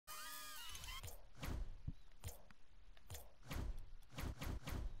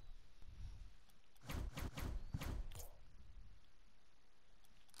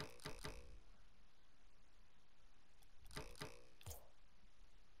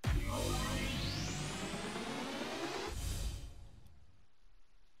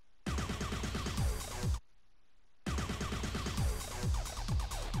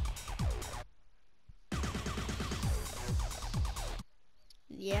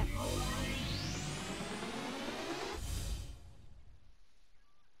Yeah.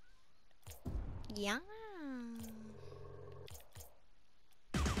 Yeah.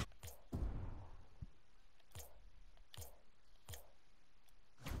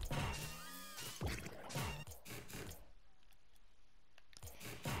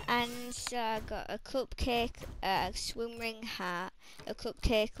 And so I got a cupcake, a swim ring hat, a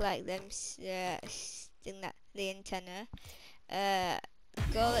cupcake like them, thing that the antenna, uh,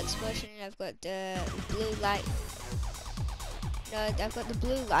 goal explosion. And I've got the blue light. No, I've got the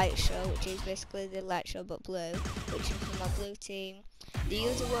blue light show, which is basically the light show but blue, which is for my blue team. The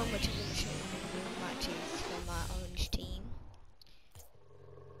other one, which I'm going to show you in the match, is for my orange team.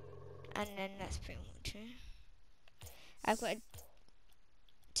 And then that's pretty much it. I've got,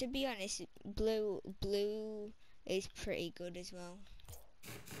 to be honest, blue is pretty good as well.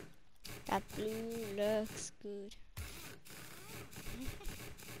 That blue looks good.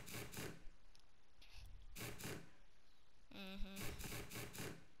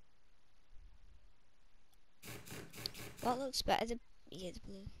 What looks better? Yeah, the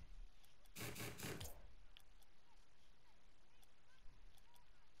blue.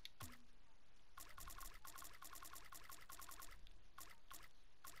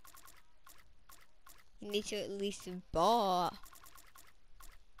 You need to at least have bought.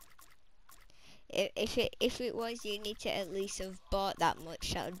 If it was, you need to at least have bought that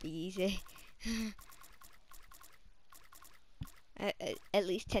much. That would be easy. At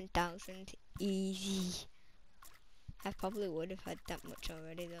least 10,000, easy. I probably would have had that much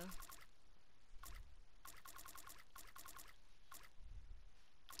already though.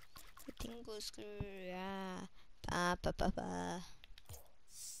 The tingle screw, yeah. Ba ba ba ba.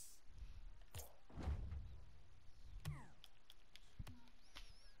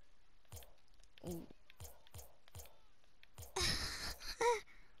 Ooh.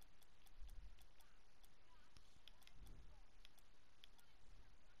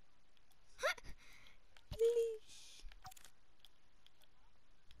 Please.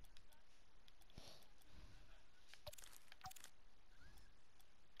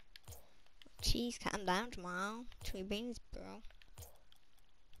 Jeez, calm down, Jamal. Tree beans, bro.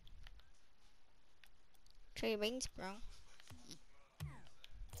 Tree beans, bro.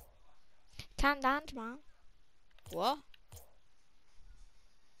 Calm down, Jamal. What?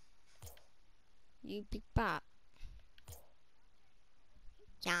 You big bat.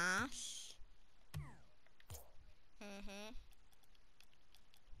 Yes.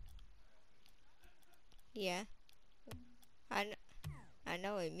 Yeah. I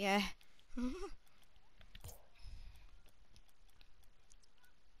know him, yeah.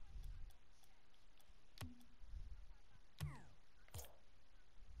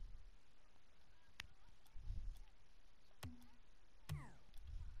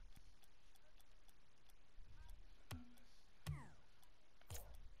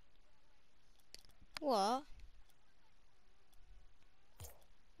 What?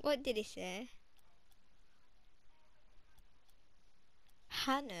 What did he say?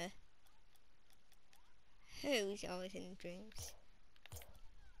 Hannah? Who's always in dreams?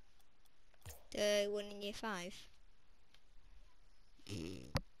 The one in year 5?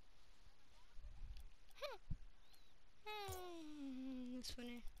 That's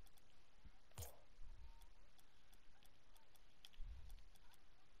funny.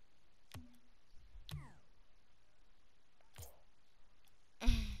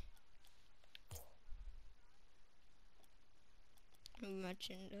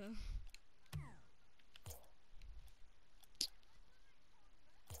 Imagine though.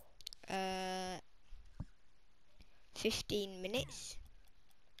 15 minutes?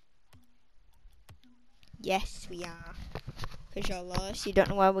 Yes, we are. Because you're lost, you don't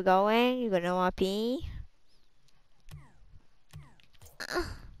know where we're going, you're gonna RP.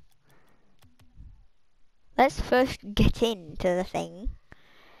 Let's first get into the thing.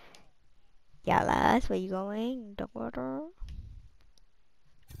 Yeah, lads, where you going? Don't water.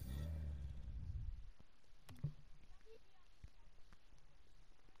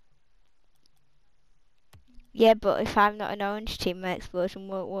 Yeah, but if I'm not an orange team, my explosion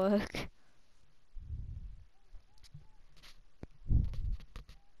won't work.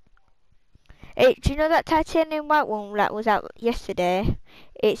 Hey, do you know that titanium white one that was out yesterday?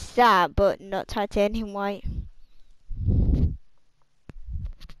 It's that, but not titanium white.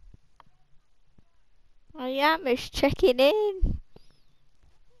 Oh yeah, I'm just checking in.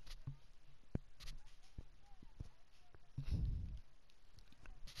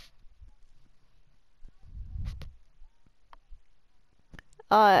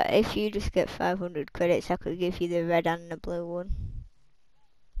 If you just get 500 credits, I could give you the red and the blue one.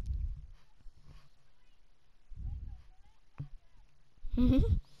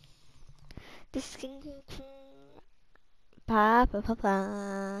 The skin pa pa pa pa.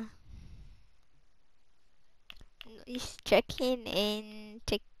 He's checking in.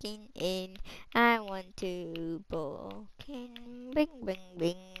 I want to book in. Bing bing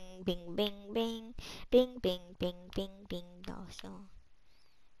bing bing bing bing bing bing bing bing bing. Also,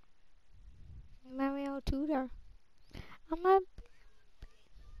 Mario Tudor. I'm a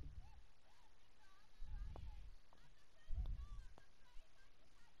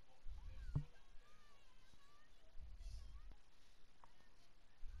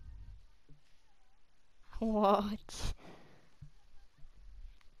what?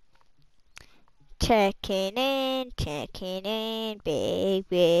 Checking in, big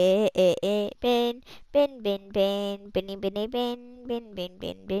bin, binny,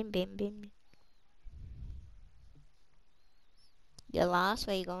 bin. You lost?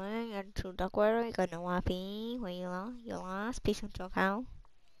 Where you going? You're to Duckwater? You got no IP? Where you lost? You lost? Peace and cow?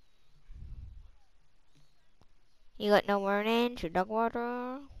 You got no warning to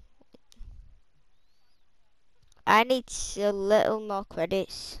Duckwater? I need a little more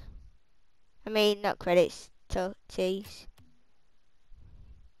credits. I mean, not credits, T's.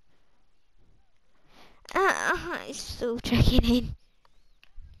 It's still checking in.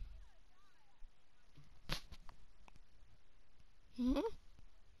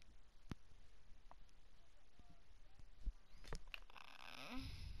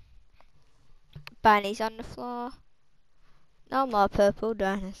 Bunny's on the floor. No more purple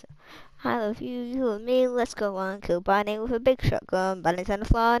dinosaur. I love you, you love me, let's go on. Kill Bunny with a big shotgun. Bunny's on the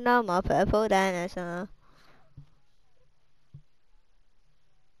floor, no more purple dinosaur.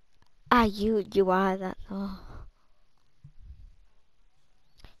 You are that though.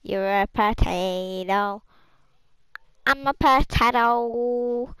 You're a potato. I'm a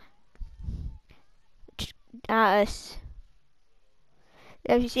potato. Us.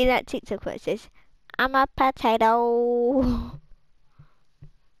 Have you seen that TikTok where it says, I'm a potato?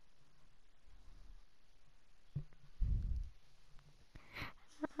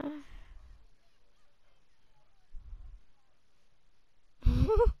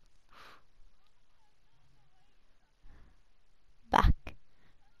 Back.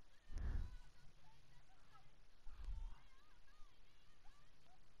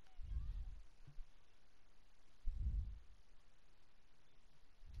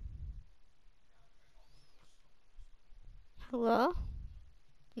 Hello?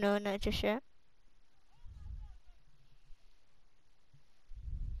 No, not just yet.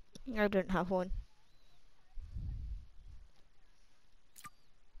 I don't have one.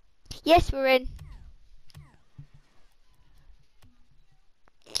 Yes, we're in.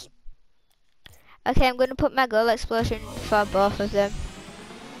 Okay, I'm gonna put my goal explosion for both of them.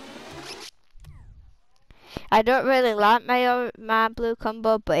 I don't really like my blue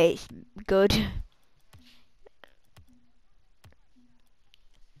combo, but it's good.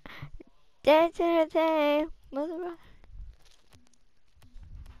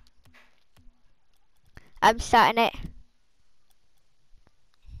 I'm starting it.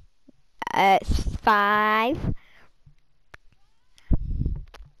 It's 5,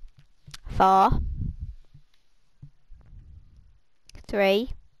 4, 3,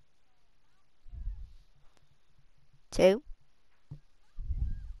 2.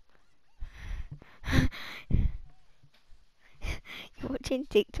 You're watching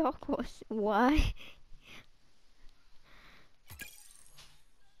TikTok? Why?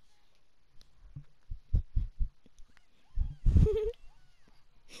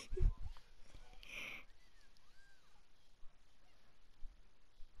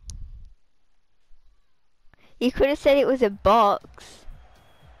 You could have said it was a box.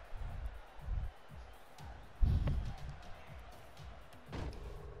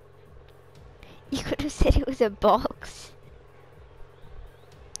 You could have said it was a box.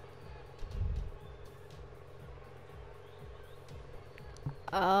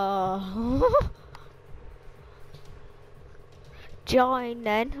 Oh. Join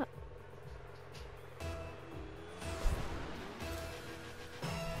then.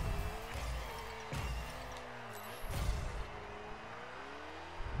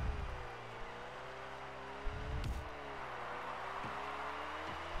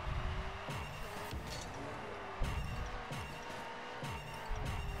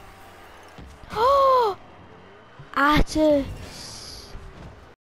 Oh! Arthur.